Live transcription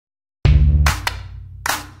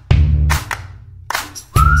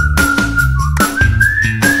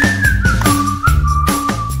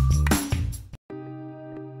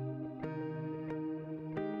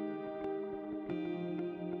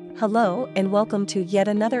Hello and welcome to yet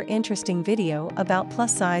another interesting video about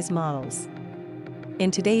plus-size models.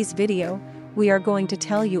 In today's video, we are going to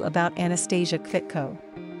tell you about Anastasia Kvitko.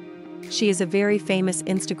 She is a very famous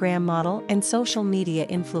Instagram model and social media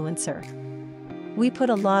influencer. We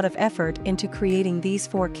put a lot of effort into creating these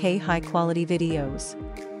 4K high-quality videos.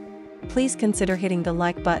 Please consider hitting the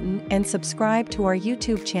like button and subscribe to our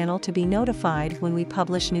YouTube channel to be notified when we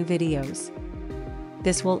publish new videos.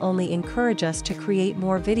 This will only encourage us to create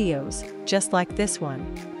more videos, just like this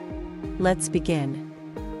one. Let's begin.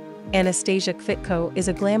 Anastasia Kvitko is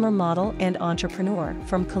a glamour model and entrepreneur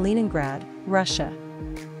from Kaliningrad, Russia.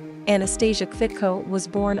 Anastasia Kvitko was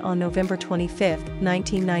born on November 25,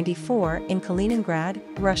 1994 in Kaliningrad,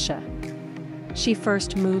 Russia. She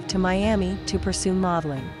first moved to Miami to pursue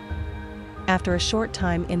modeling. After a short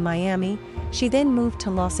time in Miami, she then moved to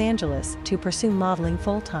Los Angeles to pursue modeling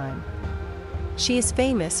full-time. She is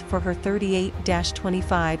famous for her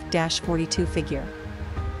 38-25-42 figure.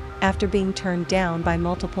 After being turned down by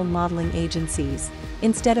multiple modeling agencies,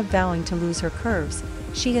 instead of vowing to lose her curves,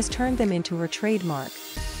 she has turned them into her trademark.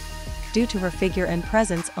 Due to her figure and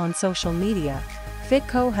presence on social media,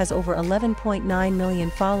 Kvitko has over 11.9 million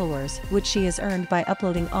followers, which she has earned by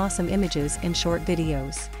uploading awesome images and short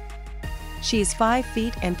videos. She is 5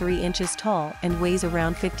 feet and 3 inches tall and weighs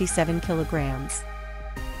around 57 kilograms.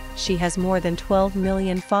 She has more than 12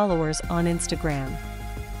 million followers on Instagram.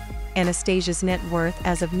 Anastasia's net worth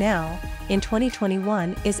as of now, in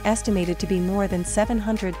 2021, is estimated to be more than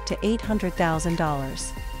 $700,000 to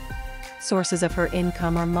 $800,000. Sources of her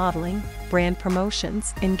income are modeling, brand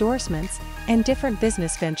promotions, endorsements, and different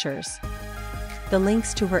business ventures. The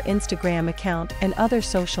links to her Instagram account and other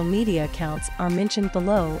social media accounts are mentioned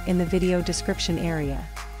below in the video description area.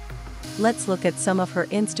 Let's look at some of her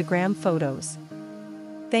Instagram photos.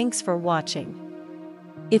 Thanks for watching.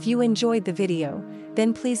 If you enjoyed the video,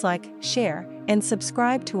 then please like, share, and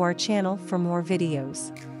subscribe to our channel for more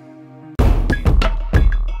videos.